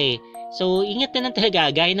 Okay, so ingat na lang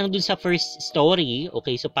talaga, gaya ng dun sa first story,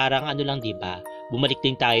 okay, so parang lang, diba, bumalik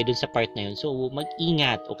din tayo dun sa part na yun, so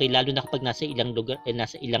mag-ingat, okay, lalo na kapag nasa ilang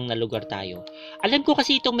na lugar tayo. Alam ko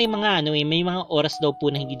kasi itong may mga oras daw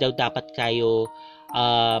po na hindi daw dapat kayo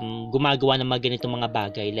gumagawa ng mga ganitong mga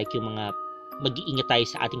bagay, like yung mga mag-iingat tayo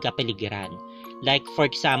sa ating kapaligiran. Like for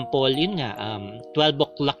example, yun nga, 12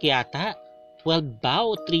 o'clock yata, 12 ba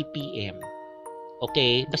o 3 p.m.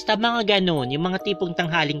 Okay, basta mga ganun, yung mga tipong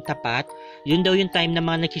tanghaling tapat, yun daw yung time na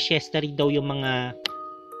mga nagsisiesta rin daw yung mga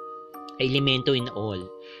elemento in all.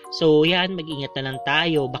 So, yan, mag-ingat na lang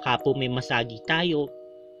tayo, baka po may masagi tayo,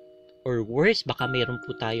 or worse, baka mayroon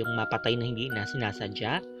po tayong mapatay na hindi na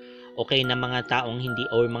sinasadya, okay, na mga taong hindi,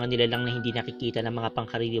 or mga nilalang na hindi nakikita ng mga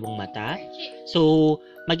pangkaraniwang mata. So,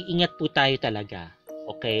 mag-ingat po tayo talaga.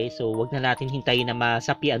 Okay, so wag na natin hintayin na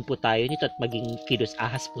masapian po tayo nito at maging kilos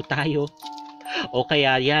ahas po tayo. O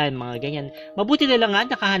kaya yan, mga ganyan. Mabuti na lang nga,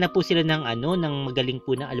 nakahanap po sila ng ng magaling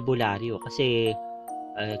po ng albularyo. Kasi,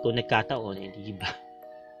 kung nagkataon, di ba?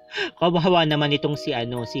 Kawawa naman itong si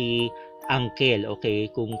Uncle, okay?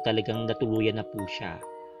 Kung talagang natuluyan na po siya.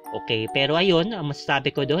 Okay, pero ayun, ang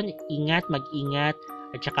masasabi ko doon, ingat, mag-ingat,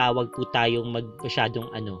 at saka wag po tayong masyadong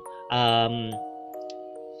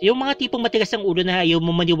yung mga tipong matigas ang ulo na ayaw mo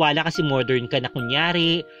maniwala kasi modern ka na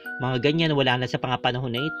kunyari, mga ganyan, wala na sa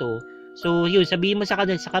panahon na ito. So, yun, sabihin mo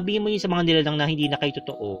yun sa mga nilalang na hindi na kayo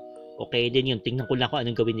totoo. Okay, then yun, tingnan ko lang kung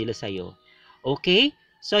anong gawin nila sa'yo. Okay?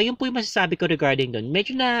 So, yun po yung masasabi ko regarding doon.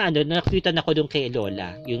 Medyo nakita na ko doon kay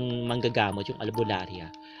Lola, yung manggagamot, yung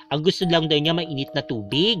albularya. Ang gusto lang daw niya, mainit na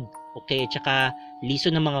tubig. Okay, at saka liso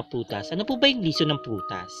ng mga prutas. Ano po ba yung liso ng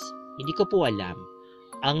prutas? Hindi ko po alam.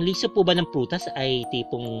 Ang liso po ba ng prutas ay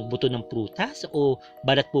tipong buto ng prutas o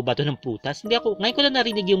balat po ba ito ng prutas? Ngayon ko lang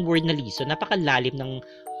narinig yung word na liso. Napakalalim ng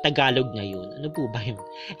Tagalog na yun. Ano po ba yun?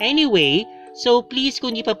 Anyway, so please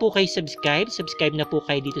kung hindi pa po kayo subscribe na po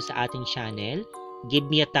kayo dito sa ating channel. Give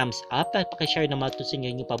me a thumbs up at pakishare naman ito sa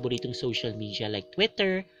inyo yung paboritong social media like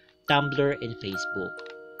Twitter, Tumblr, and Facebook.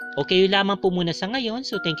 Okay, yun lamang po muna sa ngayon.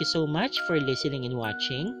 So thank you so much for listening and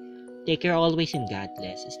watching. Take care always and God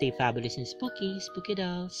bless. Stay fabulous and spooky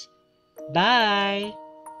dolls. Bye!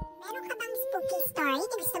 Meron ka bang spooky story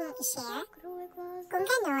na gusto mong i-share? Kung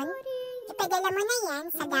ganon, ipadala mo na yan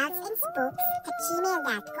sa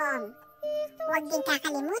dollsandspooks@gmail.com. Huwag din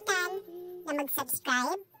kakalimutan na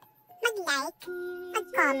mag-subscribe, mag-like,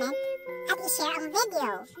 mag-comment, at i-share ang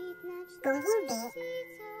video. Kung hindi,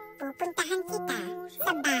 pupuntahan kita sa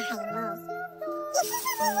bahay mo.